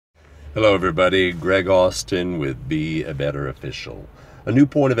Hello everybody, Greg Austin with Be a Better Official. A new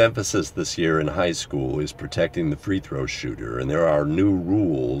point of emphasis this year in high school is protecting the free throw shooter, and there are new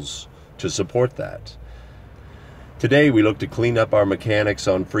rules to support that. Today we look to clean up our mechanics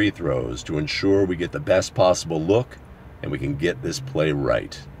on free throws to ensure we get the best possible look and we can get this play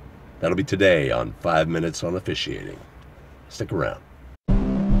right. That'll be today on 5 Minutes on Officiating. Stick around.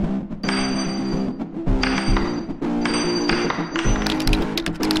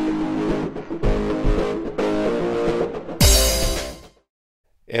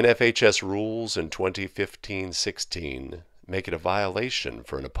 NFHS rules in 2015-16 make it a violation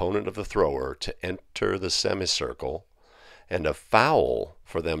for an opponent of the thrower to enter the semicircle and a foul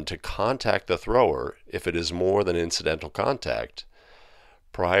for them to contact the thrower if it is more than incidental contact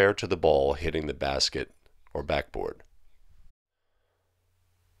prior to the ball hitting the basket or backboard.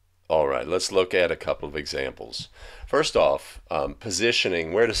 All right, let's look at a couple of examples. First off,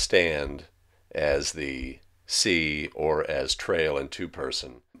 positioning where to stand as the C or as trail in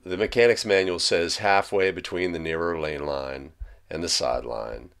two-person. The mechanics manual says halfway between the nearer lane line and the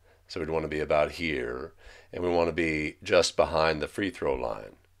sideline. So we'd want to be about here, and we want to be just behind the free throw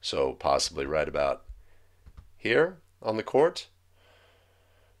line. So possibly right about here on the court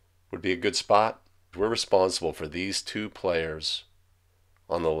would be a good spot. We're responsible for these two players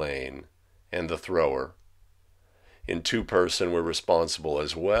on the lane and the thrower. In two-person, we're responsible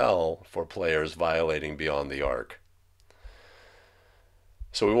as well for players violating beyond the arc.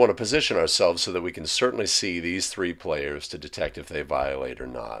 So we want to position ourselves so that we can certainly see these three players to detect if they violate or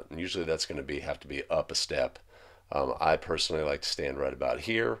not. And usually that's going to have to be up a step. I personally like to stand right about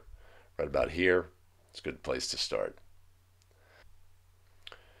here, right about here. It's a good place to start.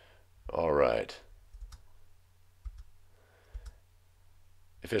 All right.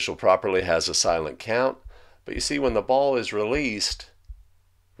 Official properly has a silent count. But you see, when the ball is released,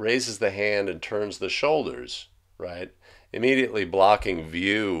 raises the hand and turns the shoulders, right? Immediately blocking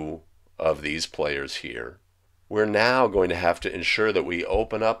view of these players here. We're now going to have to ensure that we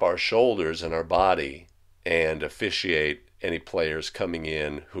open up our shoulders and our body and officiate any players coming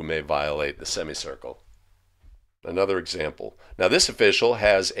in who may violate the semicircle. Another example. Now this official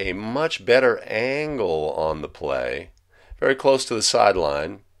has a much better angle on the play, very close to the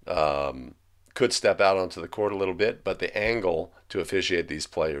sideline. Could step out onto the court a little bit, but the angle to officiate these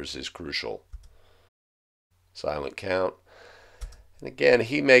players is crucial. Silent count. And again,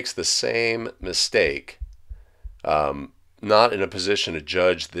 he makes the same mistake, not in a position to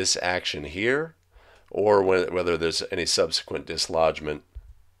judge this action here or whether there's any subsequent dislodgement.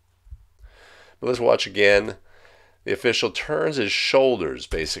 But let's watch again. The official turns his shoulders,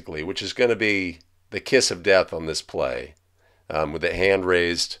 basically, which is going to be the kiss of death on this play, with the hand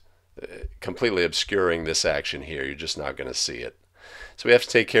raised, completely obscuring this action here. You're just not going to see it. So we have to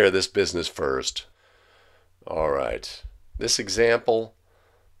take care of this business first. All right. This example,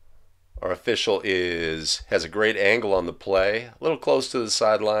 our official has a great angle on the play, a little close to the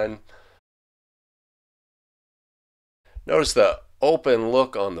sideline. Notice the open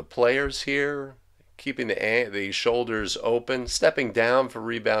look on the players here, keeping the shoulders open, stepping down for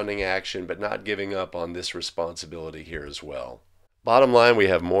rebounding action, but not giving up on this responsibility here as well. Bottom line, we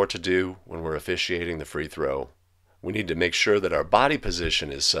have more to do when we're officiating the free throw. We need to make sure that our body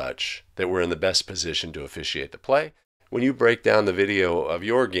position is such that we're in the best position to officiate the play. When you break down the video of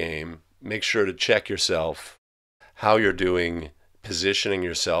your game, make sure to check yourself, how you're doing, positioning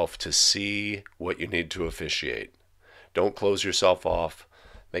yourself to see what you need to officiate. Don't close yourself off.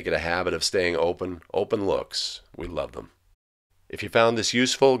 Make it a habit of staying open. Open looks. We love them. If you found this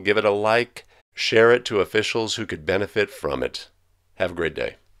useful, give it a like. Share it to officials who could benefit from it. Have a great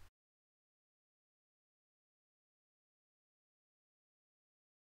day.